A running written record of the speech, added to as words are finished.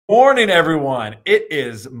Morning, everyone. It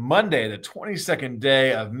is Monday, the 22nd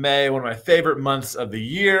day of May, one of my favorite months of the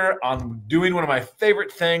year. I'm doing one of my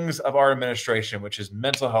favorite things of our administration, which is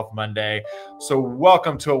Mental Health Monday. So,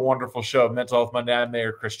 welcome to a wonderful show of Mental Health Monday. I'm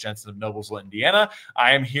Mayor Chris Jensen of Noblesville, Indiana.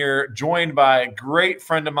 I am here joined by a great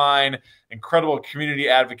friend of mine, incredible community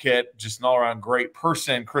advocate, just an all around great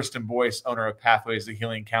person, Kristen Boyce, owner of Pathways to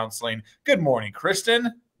Healing Counseling. Good morning,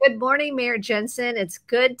 Kristen. Good morning, Mayor Jensen. It's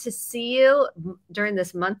good to see you during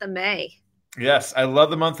this month of May. Yes, I love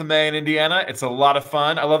the month of May in Indiana. It's a lot of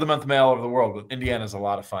fun. I love the month of May all over the world, but Indiana is a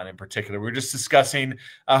lot of fun in particular. We were just discussing.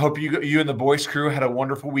 I hope you and the Boyce crew had a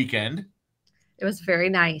wonderful weekend. It was very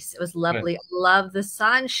nice. It was Good. lovely. I love the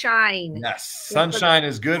sunshine. Yes, It was sunshine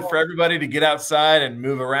is good for everybody to get outside and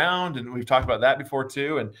move around, and we've talked about that before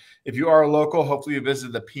too. And if you are a local, hopefully you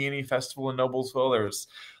visited the Peony Festival in Noblesville. There's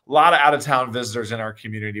a lot of out-of-town visitors in our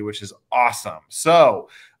community, which is awesome. So,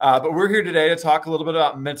 but we're here today to talk a little bit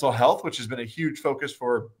about mental health, which has been a huge focus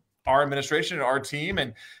for our administration and our team.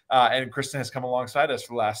 And Kristen has come alongside us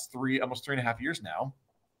for the last almost 3.5 years now,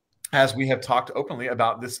 as we have talked openly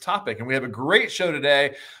about this topic. And we have a great show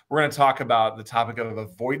today. We're going to talk about the topic of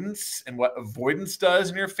avoidance and what avoidance does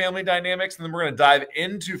in your family dynamics. And then we're going to dive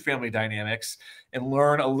into family dynamics and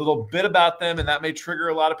learn a little bit about them. And that may trigger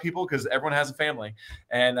a lot of people because everyone has a family.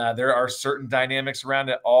 And there are certain dynamics around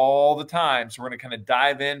it all the time. So we're going to kind of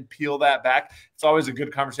dive in, peel that back. It's always a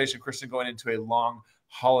good conversation, Kristen, going into a long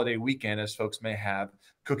holiday weekend, as folks may have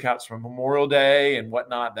cookouts from Memorial Day and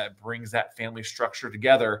whatnot that brings that family structure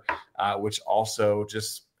together, which also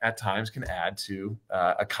just at times can add to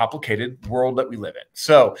a complicated world that we live in.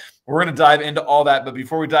 So we're going to dive into all that. But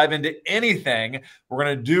before we dive into anything, we're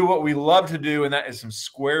going to do what we love to do, and that is some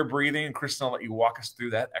square breathing. And Kristen, I'll let you walk us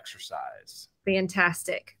through that exercise.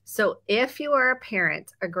 fantastic. So if you are a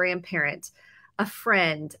parent, a grandparent, a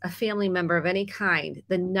friend, a family member of any kind,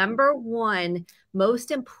 the number one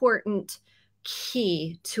most important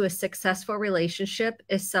key to a successful relationship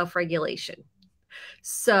is self-regulation.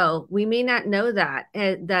 So we may not know that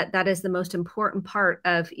is the most important part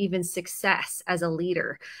of even success as a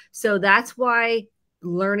leader. So that's why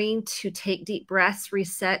learning to take deep breaths,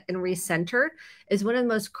 reset, and recenter is one of the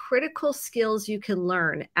most critical skills you can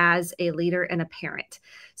learn as a leader and a parent.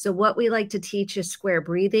 So what we like to teach is square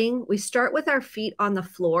breathing. We start with our feet on the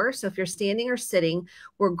floor. So if you're standing or sitting,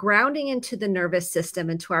 we're grounding into the nervous system,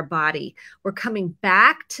 into our body. We're coming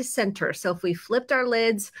back to center. So if we flipped our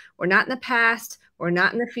lids, we're not in the past, we're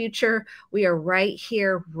not in the future. We are right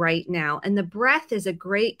here, right now. And the breath is a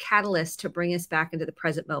great catalyst to bring us back into the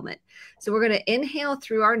present moment. So we're going to inhale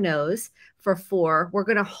through our nose for 4. We're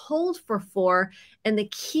going to hold for 4. And the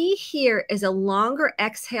key here is a longer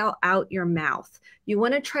exhale out your mouth. You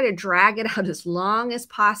want to try to drag it out as long as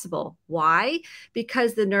possible. Why?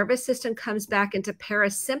 Because the nervous system comes back into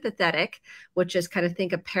parasympathetic, which is kind of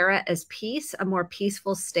think of para as peace, a more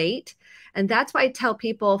peaceful state. And that's why I tell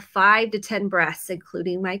people 5 to 10 breaths,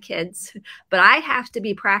 including my kids. But I have to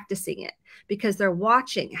be practicing it because they're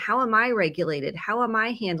watching. How am I regulated? How am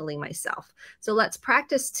I handling myself? So let's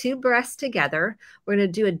practice 2 breaths together. We're going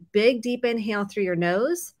to do a big, deep inhale through your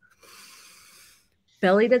nose,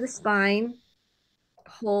 belly to the spine,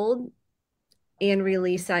 hold, and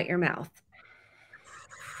release out your mouth.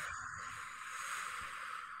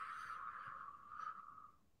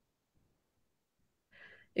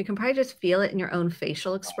 You can probably just feel it in your own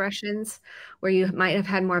facial expressions where you might have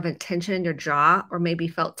had more of a tension in your jaw or maybe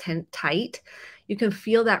felt tight. You can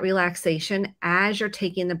feel that relaxation as you're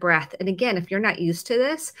taking the breath. And again, if you're not used to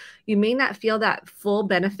this, you may not feel that full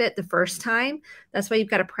benefit the first time. That's why you've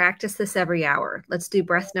got to practice this every hour. Let's do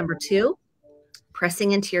breath number 2,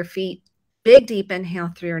 pressing into your feet. Big, deep inhale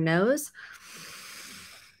through your nose.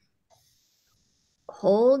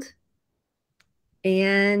 Hold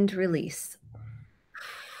and release.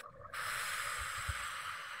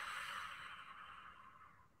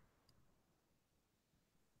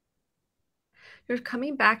 You're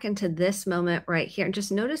coming back into this moment right here. And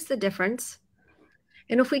just notice the difference.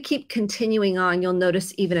 And if we keep continuing on, you'll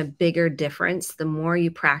notice even a bigger difference. The more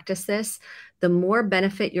you practice this, the more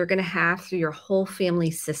benefit you're going to have through your whole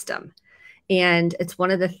family system. And it's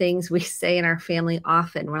one of the things we say in our family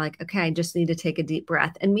often. We're like, okay, I just need to take a deep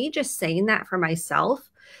breath. And me just saying that for myself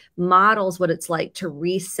models what it's like to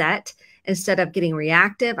reset. Instead of getting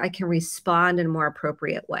reactive, I can respond in a more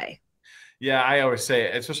appropriate way. Yeah, I always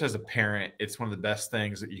say, especially as a parent, it's one of the best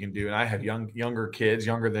things that you can do. And I have younger kids,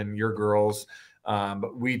 younger than your girls.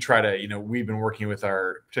 But we try to, we've been working with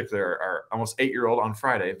our almost 8-year-old on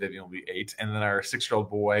Friday. Vivian will be 8. And then our 6-year-old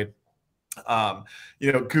boy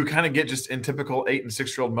who kind of get just in typical 8 and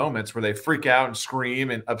 6 year old moments where they freak out and scream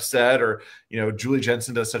and upset, or, Julie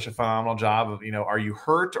Jensen does such a phenomenal job of, are you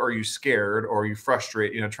hurt, or are you scared, or are you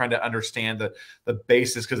frustrated, trying to understand the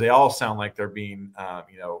basis, because they all sound like they're being,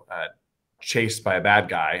 chased by a bad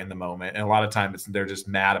guy in the moment, and a lot of times they're just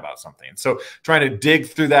mad about something. So trying to dig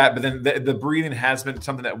through that, but then the breathing has been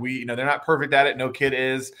something that we, they're not perfect at it, no kid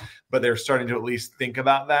is, but they're starting to at least think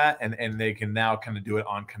about that, and they can now kind of do it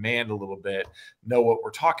on command a little bit, know what we're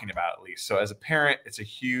talking about at least. So as a parent, it's a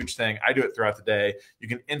huge thing. I do it throughout the day. You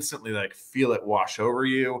can instantly feel it wash over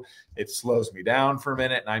you. It slows me down for a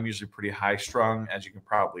minute, and I'm usually pretty high strung, as you can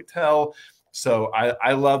probably tell. So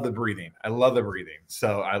I love the breathing. I love the breathing.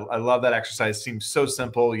 So I love that exercise. It seems so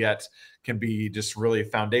simple, yet can be just really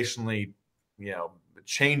foundationally,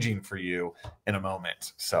 changing for you in a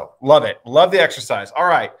moment. So love it. Love the exercise. All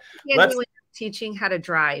right. Let's teaching how to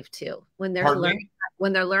drive too. When they're learning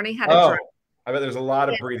how to drive. I bet there's a lot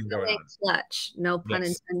of breathing going on. Clutch, no pun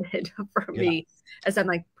intended for me, as I'm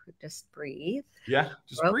like, just breathe. Yeah,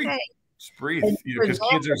 just breathe. Just breathe. Because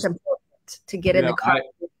kids are important to get in the car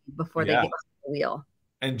before they get on the wheel.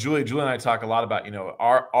 And Julie and I talk a lot about,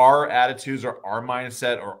 our attitudes, or our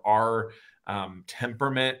mindset, or our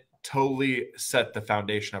temperament totally set the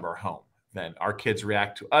foundation of our home. Then our kids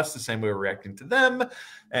react to us the same way we're reacting to them.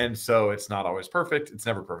 And so it's not always perfect. It's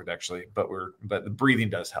never perfect, actually, but the breathing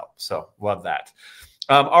does help. So love that.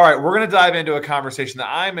 All right, we're going to dive into a conversation that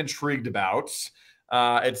I'm intrigued about.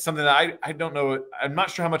 It's something that I don't know. I'm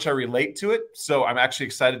not sure how much I relate to it. So I'm actually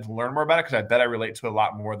excited to learn more about it, because I bet I relate to it a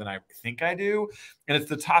lot more than I think I do. And it's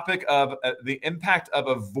the topic of the impact of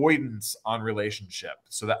avoidance on relationship.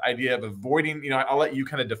 So the idea of avoiding, I'll let you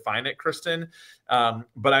kind of define it, Kristen.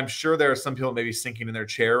 But I'm sure there are some people maybe sinking in their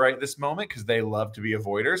chair right this moment, because they love to be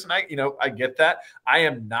avoiders. And I get that. I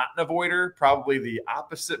am not an avoider, probably the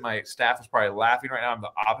opposite. My staff is probably laughing right now. I'm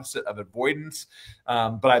the opposite of avoidance.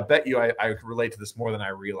 But I bet you I relate to this more than I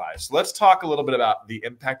realize. So let's talk a little bit about the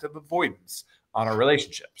impact of avoidance on our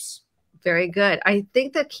relationships. Very good. I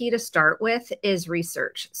think the key to start with is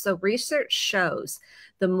research. So research shows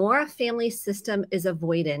the more a family system is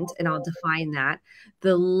avoidant, and I'll define that,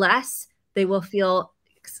 the less they will feel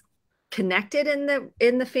connected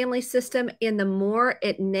in the family system, and the more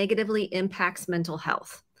it negatively impacts mental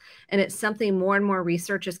health. And it's something more and more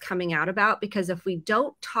research is coming out about, because if we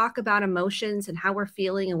don't talk about emotions and how we're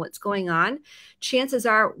feeling and what's going on, chances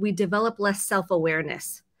are we develop less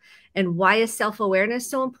self-awareness. And why is self-awareness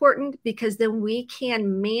so important? Because then we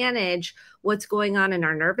can manage what's going on in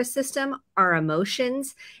our nervous system, our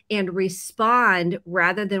emotions, and respond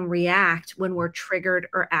rather than react when we're triggered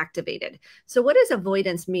or activated. So what does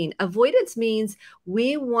avoidance mean? Avoidance means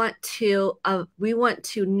we want to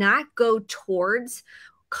not go towards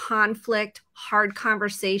conflict, hard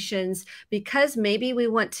conversations, because maybe we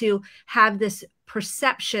want to have this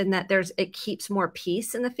perception that it keeps more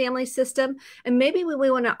peace in the family system. And maybe we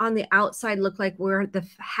want to, on the outside, look like we're the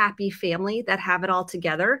happy family that have it all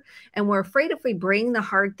together. And we're afraid if we bring the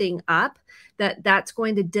hard thing up, that's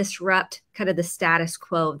going to disrupt kind of the status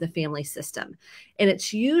quo of the family system. And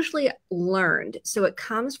it's usually learned. So it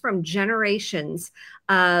comes from generations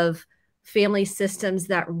of family systems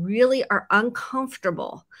that really are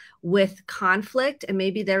uncomfortable with conflict, and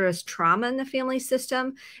maybe there is trauma in the family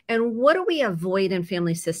system. And what do we avoid in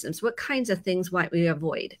family systems? What kinds of things might we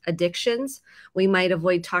avoid? Addictions. We might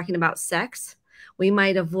avoid talking about sex. We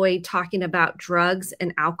might avoid talking about drugs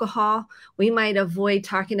and alcohol. We might avoid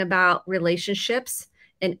talking about relationships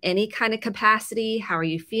in any kind of capacity. How are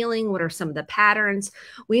you feeling? What are some of the patterns?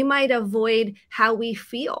 We might avoid how we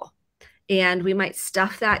feel. And we might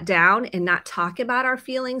stuff that down and not talk about our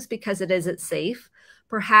feelings because it isn't safe.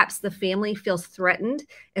 Perhaps the family feels threatened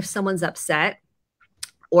if someone's upset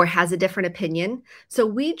or has a different opinion. So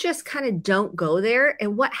we just kind of don't go there.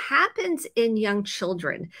 And what happens in young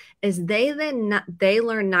children is they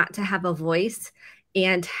learn not to have a voice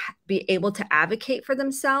and be able to advocate for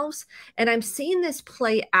themselves. And I'm seeing this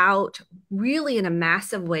play out really in a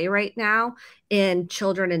massive way right now in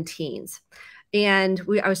children and teens. And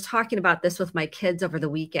I was talking about this with my kids over the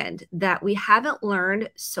weekend, that we haven't learned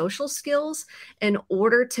social skills in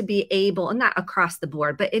order to be able, and not across the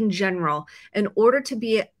board, but in general, in order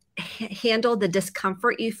to handle the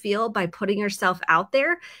discomfort you feel by putting yourself out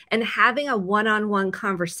there and having a one-on-one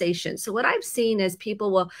conversation. So what I've seen is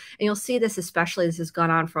people will, and you'll see this, especially this has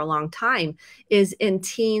gone on for a long time, is in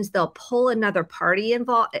teens, they'll pull another party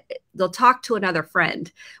they'll talk to another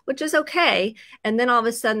friend, which is okay. And then all of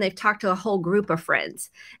a sudden they've talked to a whole group of friends.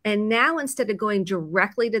 And now instead of going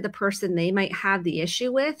directly to the person they might have the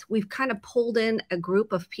issue with, we've kind of pulled in a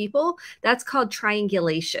group of people. That's called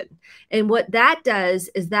triangulation. And what that does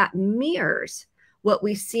is that mirrors what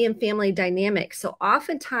we see in family dynamics. So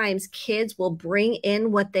oftentimes kids will bring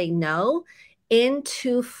in what they know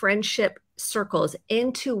into friendship circles,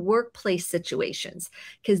 into workplace situations,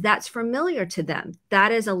 because that's familiar to them.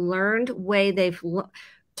 That is a learned way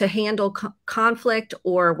to handle conflict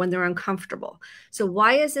or when they're uncomfortable. So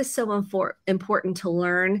why is this so important to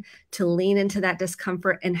learn to lean into that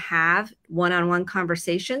discomfort and have one-on-one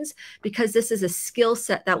conversations? Because this is a skill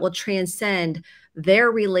set that will transcend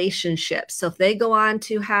their relationships. So if they go on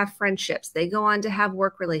to have friendships, they go on to have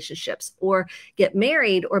work relationships or get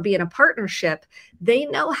married or be in a partnership, they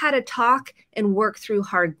know how to talk and work through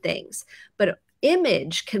hard things. But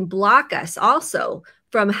image can block us also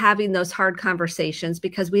from having those hard conversations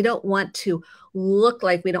because we don't want to look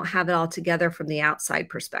like we don't have it all together from the outside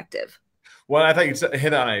perspective. Well, I thought you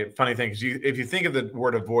hit on a funny thing because if you think of the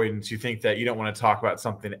word avoidance, you think that you don't want to talk about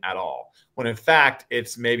something at all. When in fact,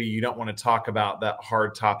 it's maybe you don't want to talk about that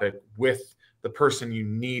hard topic with the person you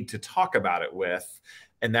need to talk about it with.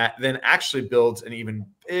 And that then actually builds an even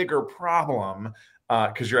bigger problem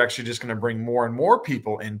because you're actually just going to bring more and more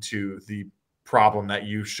people into the problem that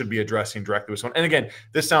you should be addressing directly with someone. And again,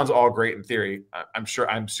 this sounds all great in theory. I'm sure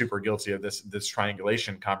I'm super guilty of this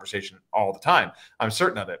triangulation conversation all the time. I'm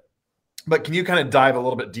certain of it. But can you kind of dive a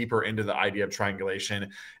little bit deeper into the idea of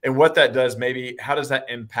triangulation and what that does? Maybe how does that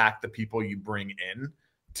impact the people you bring in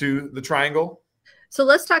to the triangle? So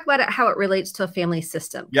let's talk about how it relates to a family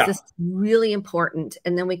system. Yeah. This is really important.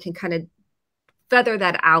 And then we can kind of feather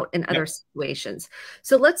that out in other situations.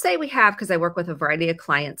 So let's say we have, because I work with a variety of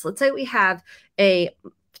clients, let's say we have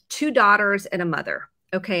two daughters and a mother,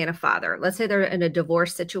 okay, and a father. Let's say they're in a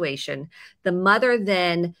divorce situation. The mother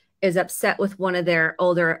then is upset with one of their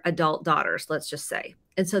older adult daughters, let's just say.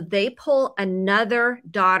 And so they pull another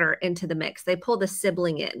daughter into the mix. They pull the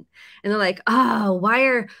sibling in and they're like, oh,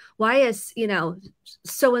 why is,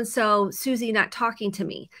 so-and-so Susie not talking to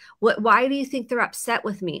me? Why do you think they're upset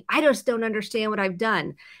with me? I just don't understand what I've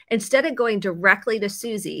done. Instead of going directly to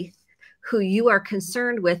Susie, who you are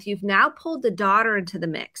concerned with, you've now pulled the daughter into the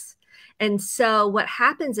mix. And so what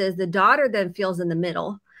happens is the daughter then feels in the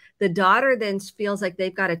middle. The daughter then feels like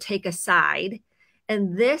they've got to take a side.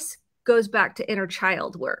 And this goes back to inner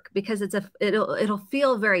child work because it'll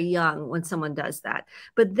feel very young when someone does that.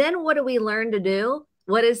 But then what do we learn to do?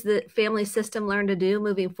 What does the family system learn to do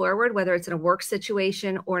moving forward, whether it's in a work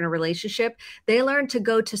situation or in a relationship? They learn to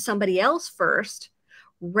go to somebody else first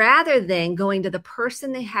rather than going to the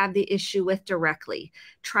person they have the issue with directly.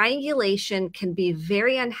 Triangulation can be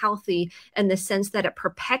very unhealthy in the sense that it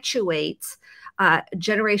perpetuates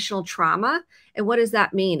generational trauma. And what does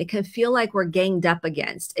that mean? It can feel like we're ganged up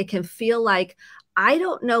against. It can feel like, I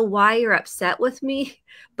don't know why you're upset with me,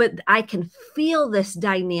 but I can feel this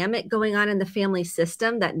dynamic going on in the family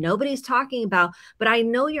system that nobody's talking about, but I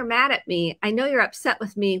know you're mad at me. I know you're upset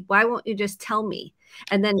with me. Why won't you just tell me?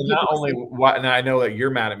 And then not only why, and I know that you're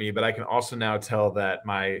mad at me, but I can also now tell that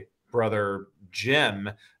my brother Jim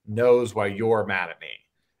knows why you're mad at me.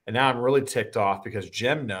 And now I'm really ticked off because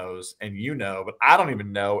Jim knows and you know, but I don't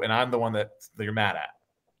even know. And I'm the one that you're mad at.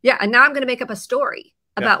 Yeah. And now I'm going to make up a story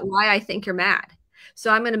about why I think you're mad.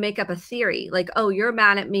 So I'm going to make up a theory like, oh, you're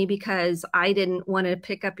mad at me because I didn't want to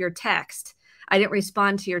pick up your text. I didn't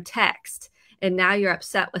respond to your text. And now you're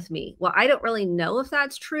upset with me. Well, I don't really know if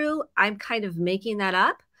that's true. I'm kind of making that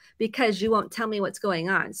up because you won't tell me what's going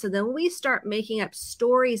on. So then we start making up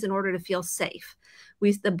stories in order to feel safe.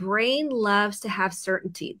 The brain loves to have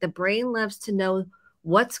certainty. The brain loves to know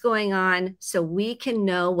what's going on so we can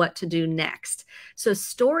know what to do next. So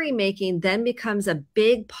story making then becomes a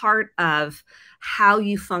big part of how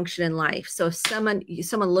you function in life. So if someone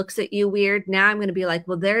looks at you weird, now I'm going to be like,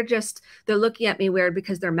 well, they're looking at me weird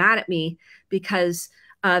because they're mad at me because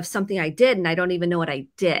of something I did and I don't even know what I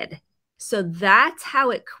did. So that's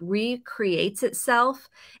how it recreates itself.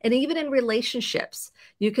 And even in relationships,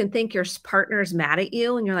 you can think your partner is mad at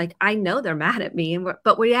you and you're like, I know they're mad at me.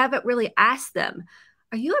 But we haven't really asked them,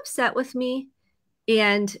 are you upset with me?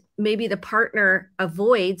 And maybe the partner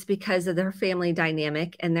avoids because of their family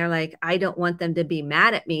dynamic. And they're like, I don't want them to be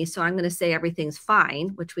mad at me. So I'm going to say everything's fine,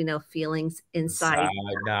 which we know feelings inside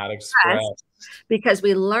not expressed. Because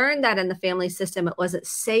we learned that in the family system, it wasn't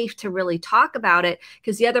safe to really talk about it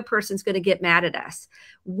because the other person's going to get mad at us.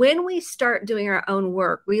 When we start doing our own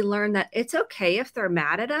work, we learn that it's okay if they're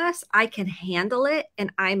mad at us. I can handle it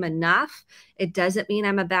and I'm enough. It doesn't mean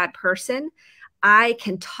I'm a bad person. I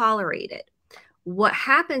can tolerate it. What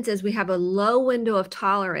happens is we have a low window of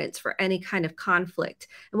tolerance for any kind of conflict.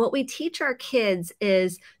 And what we teach our kids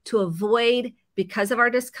is to avoid, because of our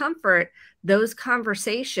discomfort, those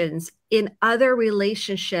conversations in other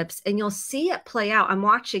relationships. And you'll see it play out. I'm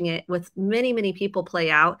watching it with many, many people play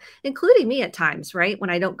out, including me at times, right? When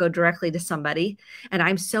I don't go directly to somebody and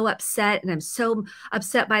I'm so upset and I'm so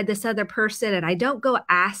upset by this other person, and I don't go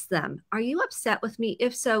ask them, are you upset with me?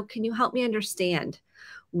 If so, can you help me understand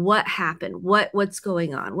what happened? What's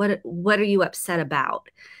going on? What are you upset about?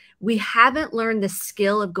 We haven't learned the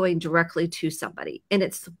skill of going directly to somebody. And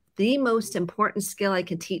it's the most important skill I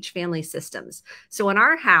can teach family systems. So in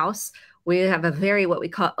our house, we have a very, what we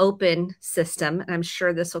call open system. And I'm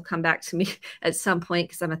sure this will come back to me at some point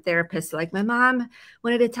because I'm a therapist. Like, my mom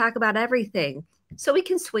wanted to talk about everything. So we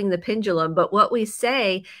can swing the pendulum. But what we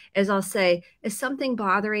say is, I'll say, is something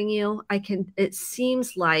bothering you? It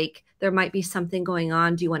seems like there might be something going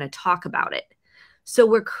on. Do you want to talk about it? So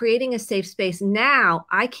we're creating a safe space. Now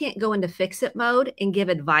I can't go into fix it mode and give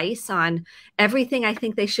advice on everything I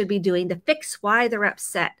think they should be doing to fix why they're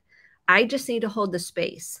upset. I just need to hold the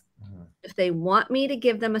space. Mm-hmm. If they want me to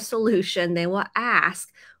give them a solution, they will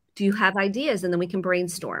ask, do you have ideas? And then we can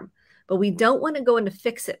brainstorm. But we don't want to go into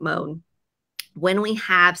fix it mode when we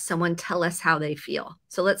have someone tell us how they feel.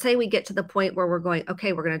 So let's say we get to the point where we're going,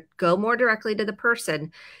 okay, we're going to go more directly to the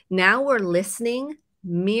person. Now we're listening,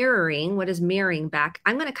 mirroring. What is mirroring back?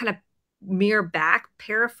 I'm going to kind of mirror back,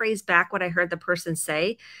 paraphrase back what I heard the person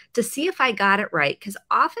say to see if I got it right. Because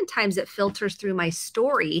oftentimes it filters through my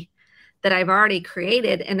story that I've already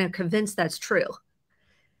created, and I'm convinced that's true.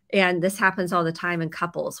 And this happens all the time in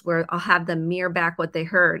couples where I'll have them mirror back what they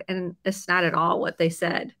heard, and it's not at all what they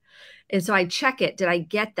said. And so I check it. Did I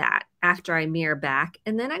get that after I mirror back?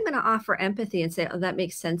 And then I'm going to offer empathy and say, oh, that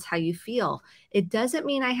makes sense how you feel. It doesn't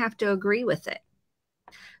mean I have to agree with it.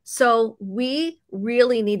 So we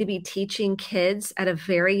really need to be teaching kids at a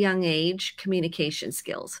very young age communication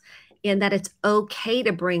skills, and that it's okay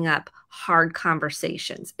to bring up hard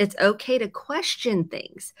conversations. It's okay to question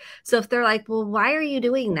things. So if they're like, well, why are you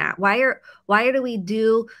doing that? Why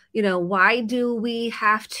do we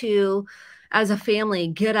have to, as a family,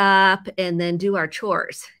 get up and then do our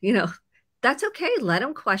chores? That's okay. Let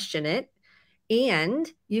them question it,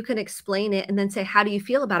 and you can explain it and then say, how do you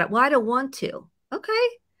feel about it? Well, I don't want to. Okay.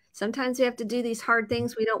 Sometimes we have to do these hard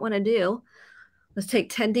things we don't want to do. Let's take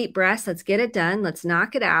 10 deep breaths. Let's get it done. Let's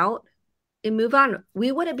knock it out and move on.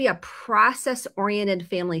 We want to be a process-oriented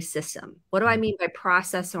family system. What do I mean by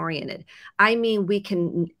process-oriented? I mean, we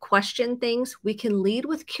can question things. We can lead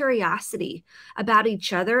with curiosity about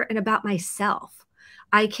each other and about myself.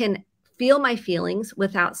 I can feel my feelings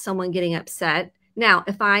without someone getting upset. Now,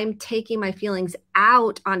 if I'm taking my feelings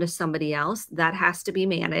out onto somebody else, that has to be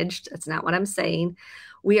managed. That's not what I'm saying.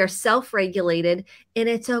 We are self-regulated, and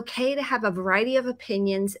it's okay to have a variety of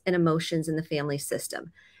opinions and emotions in the family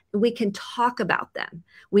system. We can talk about them.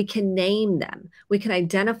 We can name them. We can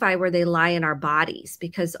identify where they lie in our bodies,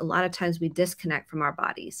 because a lot of times we disconnect from our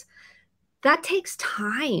bodies. That takes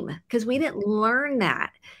time because we didn't learn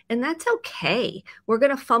that. And that's okay. We're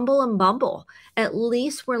going to fumble and bumble. At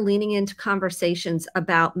least we're leaning into conversations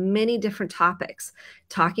about many different topics,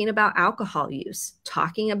 talking about alcohol use,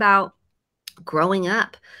 talking about growing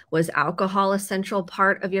up. Was alcohol a central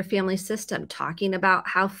part of your family system? Talking about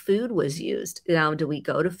how food was used. Do we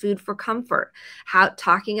go to food for comfort?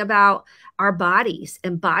 Talking about our bodies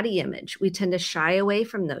and body image. We tend to shy away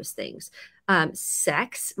from those things.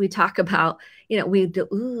 Sex, we talk about, we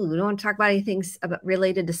don't want to talk about anything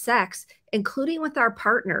related to sex, including with our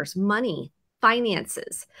partners, money,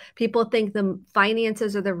 finances. People think the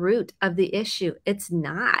finances are the root of the issue. It's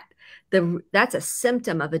not. That's a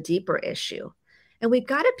symptom of a deeper issue. And we've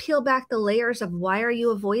got to peel back the layers of, why are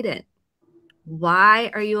you avoidant?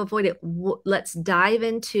 Why are you avoidant? Let's dive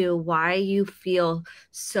into why you feel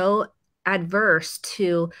so adverse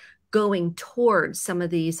to going towards some of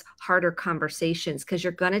these harder conversations, because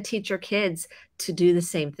you're going to teach your kids to do the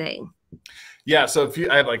same thing. Yeah. So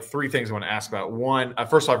I have like three things I want to ask about. One,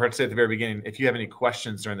 first of all, I forgot to say at the very beginning, if you have any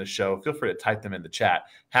questions during the show, feel free to type them in the chat.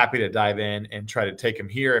 Happy to dive in and try to take them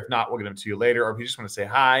here. If not, we'll get them to you later. Or if you just want to say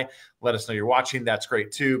hi, let us know you're watching. That's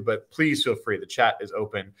great too. But please feel free. The chat is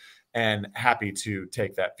open and happy to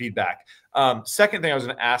take that feedback. Second thing I was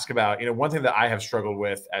going to ask about, one thing that I have struggled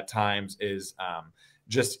with at times is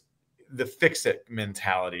just the fix-it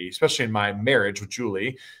mentality, especially in my marriage with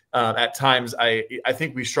Julie. At times, I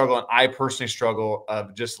think we struggle, and I personally struggle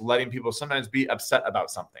of just letting people sometimes be upset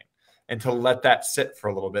about something and to let that sit for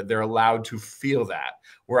a little bit. They're allowed to feel that,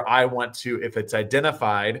 where I want to, if it's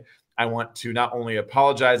identified, I want to not only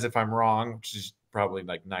apologize if I'm wrong, which is probably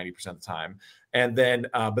like 90% of the time, and then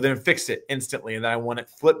but then fix it instantly. And then I want it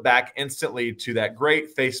flipped back instantly to that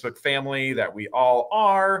great Facebook family that we all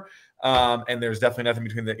are. And there's definitely nothing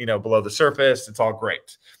between the, below the surface. It's all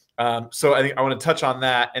great. So I think I want to touch on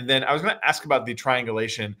that. And then I was going to ask about the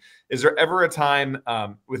triangulation. Is there ever a time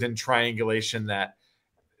within triangulation that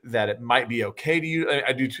it might be okay to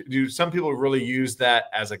use? Do some people really use that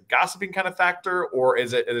as a gossiping kind of factor, or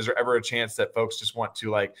is there ever a chance that folks just want to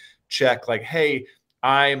like check like, hey,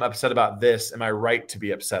 I'm upset about this. Am I right to be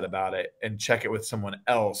upset about it? And check it with someone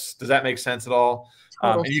else. Does that make sense at all?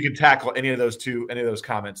 And you can tackle any of those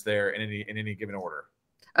comments there in any given order.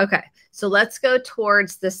 Okay. So let's go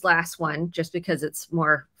towards this last one just because it's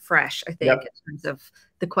more fresh, I think, in terms of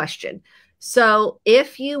the question. So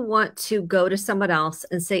if you want to go to someone else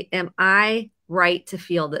and say, am I right to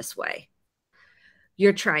feel this way?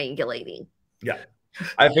 You're triangulating. Yeah.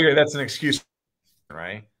 I figure that's an excuse,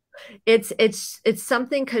 right? It's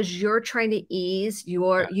something because you're trying to ease you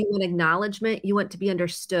want acknowledgement, you want to be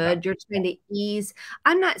understood, you're trying to ease.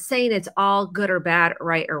 I'm not saying it's all good or bad,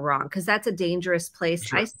 right or wrong, because that's a dangerous place.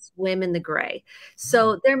 Sure. I swim in the gray.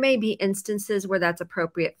 So there may be instances where that's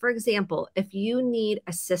appropriate. For example, if you need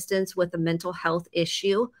assistance with a mental health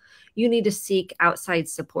issue, you need to seek outside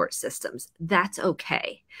support systems. That's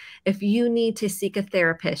okay. If you need to seek a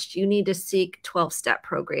therapist, you need to seek 12-step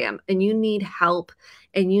program, and you need help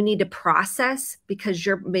and you need to process because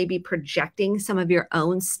you're maybe projecting some of your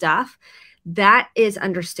own stuff, that is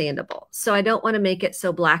understandable. So I don't want to make it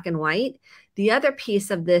so black and white. The other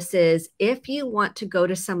piece of this is if you want to go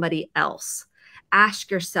to somebody else,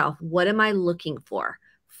 ask yourself, what am I looking for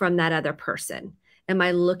from that other person? Am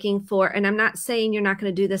I looking for, and I'm not saying you're not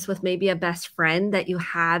going to do this with maybe a best friend that you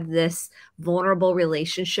have this vulnerable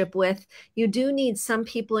relationship with. You do need some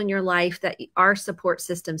people in your life that are support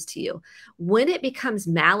systems to you. When it becomes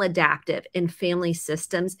maladaptive in family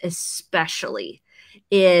systems, especially,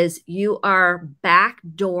 is you are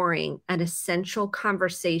backdooring an essential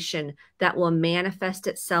conversation that will manifest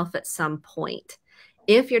itself at some point.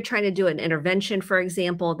 If you're trying to do an intervention, for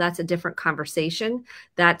example, that's a different conversation.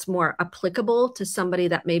 That's more applicable to somebody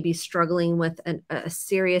that may be struggling with a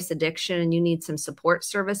serious addiction and you need some support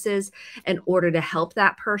services in order to help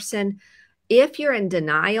that person. If you're in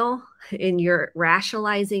denial and you're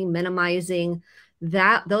rationalizing, minimizing,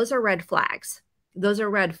 those are red flags. Those are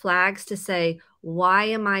red flags to say, why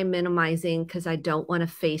am I minimizing? Because I don't want to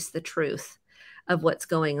face the truth of what's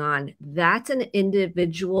going on. That's an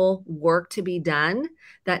individual work to be done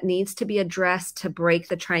that needs to be addressed to break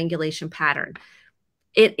the triangulation pattern.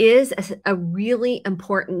 It is a really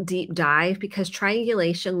important deep dive because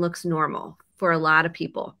triangulation looks normal for a lot of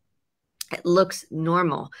people. It looks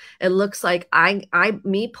normal. It looks like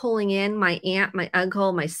me pulling in my aunt, my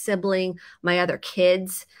uncle, my sibling, my other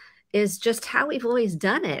kids is just how we've always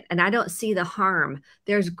done it. And I don't see the harm.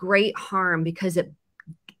 There's great harm because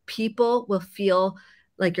people will feel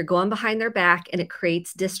like you're going behind their back and it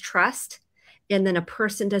creates distrust. And then a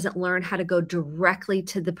person doesn't learn how to go directly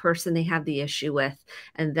to the person they have the issue with.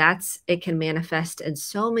 And it can manifest in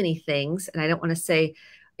so many things. And I don't want to say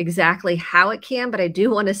exactly how it can, but I do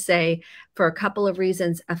want to say for a couple of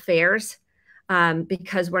reasons, affairs,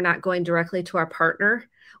 because we're not going directly to our partner.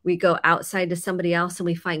 We go outside to somebody else and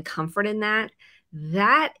we find comfort in that.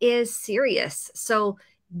 That is serious. So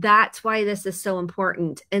that's why this is so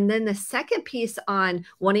important. And then the second piece on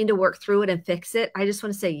wanting to work through it and fix it, I just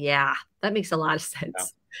want to say, yeah, that makes a lot of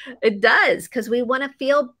sense. Yeah. It does, because we want to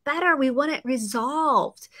feel better. We want it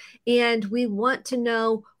resolved. And we want to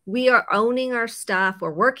know we are owning our stuff.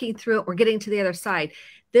 We're working through it. We're getting to the other side.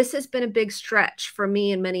 This has been a big stretch for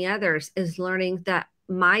me and many others, is learning that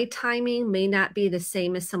my timing may not be the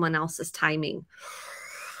same as someone else's timing.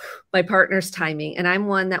 My partner's timing. And I'm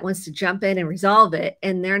one that wants to jump in and resolve it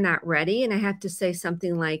and they're not ready. And I have to say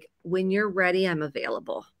something like, when you're ready, I'm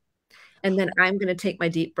available. And then I'm going to take my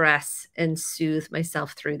deep breaths and soothe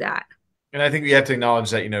myself through that. And I think we have to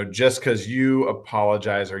acknowledge that, just because you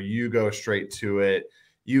apologize or you go straight to it,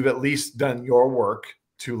 you've at least done your work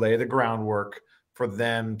to lay the groundwork for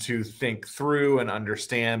them to think through and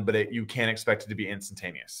understand, but you can't expect it to be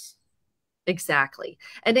instantaneous. Exactly.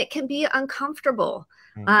 And it can be uncomfortable,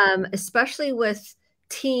 especially with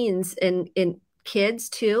teens and kids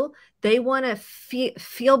too. They want to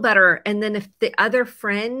feel better. And then if the other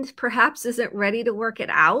friend perhaps isn't ready to work it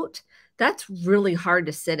out, that's really hard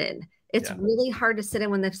to sit in. It's really hard to sit in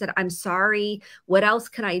when they've said, I'm sorry, what else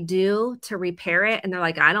can I do to repair it? And they're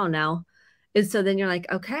like, I don't know. And so then you're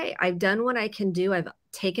like, okay, I've done what I can do. I've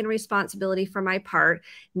taken responsibility for my part.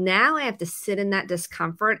 Now I have to sit in that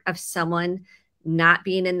discomfort of someone not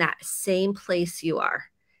being in that same place you are.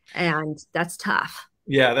 And that's tough.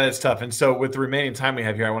 Yeah, that is tough. And so, with the remaining time we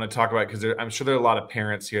have here, I want to talk about because I'm sure there are a lot of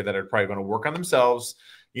parents here that are probably going to work on themselves.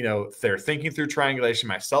 They're thinking through triangulation,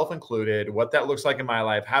 myself included, what that looks like in my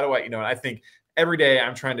life. How do I, and I think every day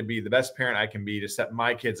I'm trying to be the best parent I can be to set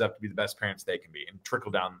my kids up to be the best parents they can be and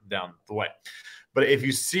trickle down the way. But if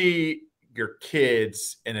you see your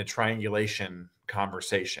kids in a triangulation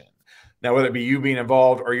conversation, now, whether it be you being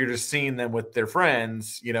involved or you're just seeing them with their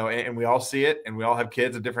friends, and we all see it, and we all have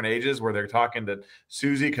kids at different ages where they're talking to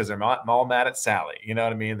Susie because they're all mad at Sally. You know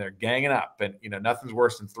what I mean? They're ganging up, and nothing's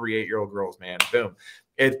worse than 3 8-year-old girls, man. Boom,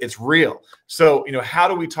 it's real. So how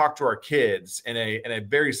do we talk to our kids in a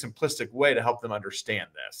very simplistic way to help them understand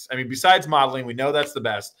this? I mean, besides modeling, we know that's the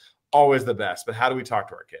best, always the best, but how do we talk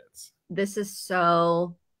to our kids? This is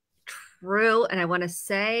so true, and I want to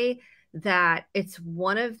say that it's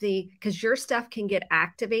one of because your stuff can get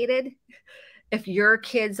activated if your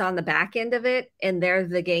kid's on the back end of it and they're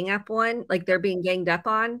the gang up one, like they're being ganged up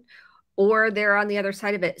on, or they're on the other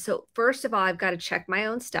side of it. So first of all, I've got to check my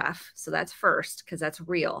own stuff. So that's first, because that's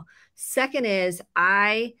real. Second is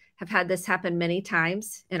I have had this happen many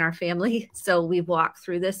times in our family. So we've walked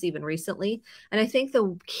through this even recently. And I think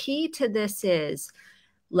the key to this is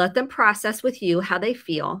let them process with you how they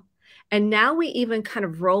feel. And now we even kind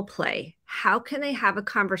of role play. How can they have a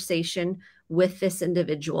conversation with this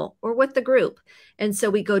individual or with the group? And so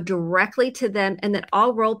we go directly to them, and then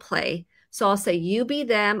I'll role play. So I'll say, you be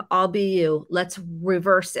them, I'll be you. Let's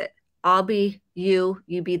reverse it. I'll be you,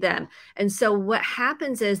 you be them. And so what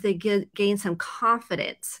happens is they gain some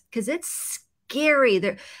confidence because it's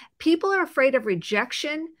scary. People are afraid of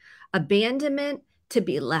rejection, abandonment, to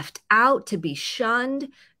be left out, to be shunned,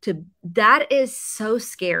 that is so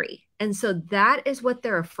scary. And so that is what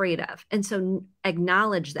they're afraid of. And so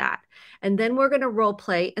acknowledge that. And then we're going to role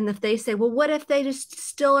play. And if they say, well, what if they just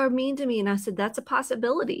still are mean to me? And I said, that's a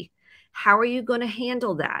possibility. How are you going to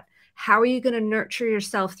handle that? How are you going to nurture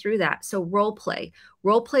yourself through that? So role play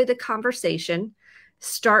the conversation.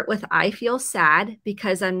 Start with, I feel sad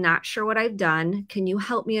because I'm not sure what I've done. Can you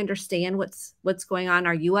help me understand what's going on?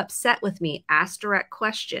 Are you upset with me? Ask direct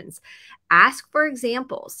questions. Ask for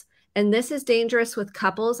examples. And this is dangerous with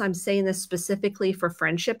couples. I'm saying this specifically for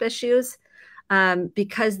friendship issues,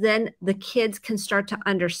 because then the kids can start to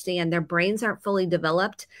understand. Their brains aren't fully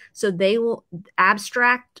developed. So they will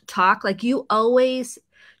abstract talk like, you always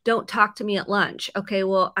don't talk to me at lunch. Okay,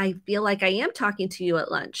 well, I feel like I am talking to you at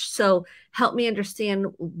lunch. So help me understand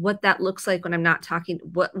what that looks like when I'm not talking.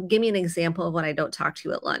 Give me an example of when I don't talk to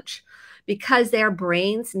you at lunch, because their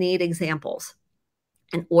brains need examples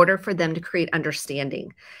in order for them to create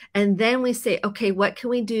understanding. And then we say, okay, what can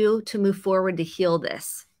we do to move forward to heal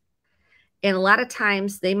this? And a lot of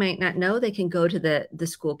times they might not know. They can go to the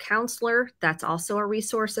school counselor. That's also a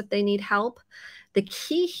resource if they need help. The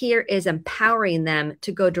key here is empowering them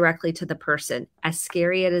to go directly to the person, as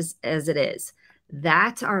scary as it is.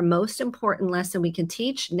 That's our most important lesson we can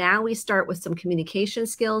teach. Now we start with some communication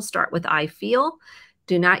skills. Start with I feel.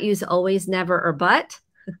 Do not use always, never, or but.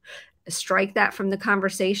 Strike that from the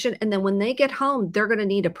conversation. And then when they get home, they're going to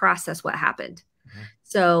need to process what happened. Mm-hmm.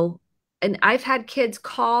 So, and I've had kids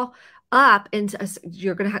call up and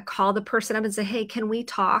you're going to call the person up and say, hey, can we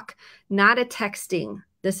talk? Not a texting.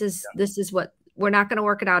 This is what we're not going to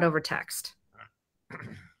work it out over text.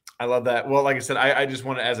 I love that. Well, like I said, I just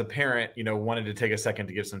wanted, as a parent, wanted to take a second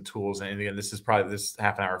to give some tools. And again, this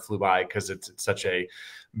half an hour flew by because it's such a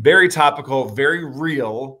very topical, very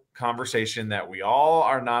real conversation that we all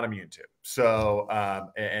are not immune to. So,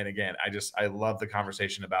 and again, I love the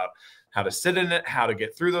conversation about how to sit in it, how to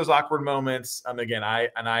get through those awkward moments. Again,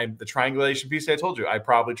 the triangulation piece I told you, I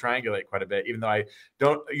probably triangulate quite a bit, even though I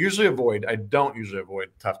don't usually avoid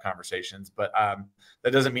tough conversations, but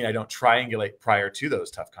that doesn't mean I don't triangulate prior to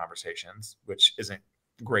those tough conversations, which isn't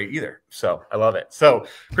great either. So I love it. So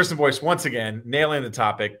Kristen Boyce, once again, nailing the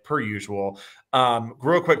topic per usual.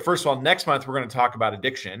 Real quick, first of all, next month, we're going to talk about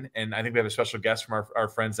addiction. And I think we have a special guest from our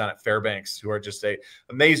friends down at Fairbanks, who are just an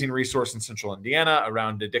amazing resource in Central Indiana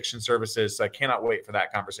around addiction services. So I cannot wait for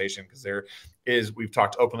that conversation, because we've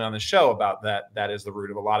talked openly on the show about that is the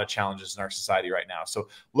root of a lot of challenges in our society right now. So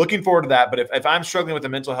looking forward to that. But if I'm struggling with a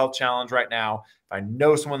mental health challenge right now, if I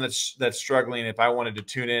know someone that's struggling, if I wanted to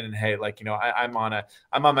tune in and, hey, I'm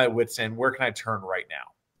on my wit's end, where can I turn right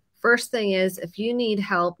now? First thing is, if you need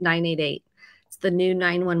help, 988. It's the new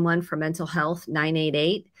 911 for mental health,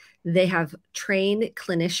 988. They have trained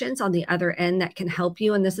clinicians on the other end that can help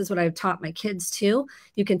you. And this is what I've taught my kids too.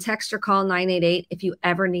 You can text or call 988 if you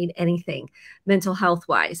ever need anything mental health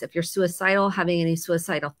wise. If you're suicidal, having any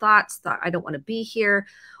suicidal thoughts, I don't want to be here,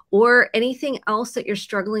 or anything else that you're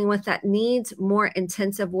struggling with that needs more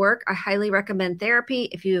intensive work, I highly recommend therapy.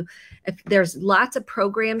 If there's lots of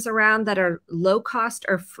programs around that are low cost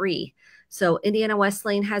or free. So Indiana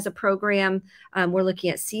Wesleyan has a program. We're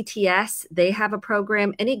looking at CTS. They have a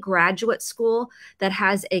program. Any graduate school that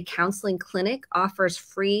has a counseling clinic offers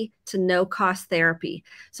free to no cost therapy.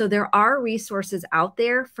 So there are resources out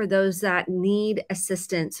there for those that need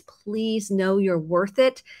assistance. Please know you're worth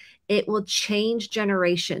it. It will change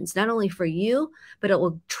generations, not only for you, but it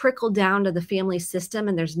will trickle down to the family system.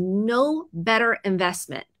 And there's no better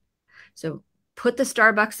investment. So put the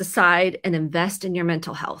Starbucks aside and invest in your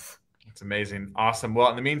mental health. It's amazing. Awesome. Well,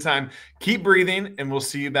 in the meantime, keep breathing, and we'll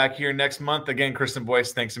see you back here next month. Again, Kristen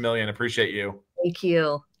Boyce, thanks a million. Appreciate you. Thank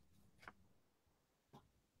you.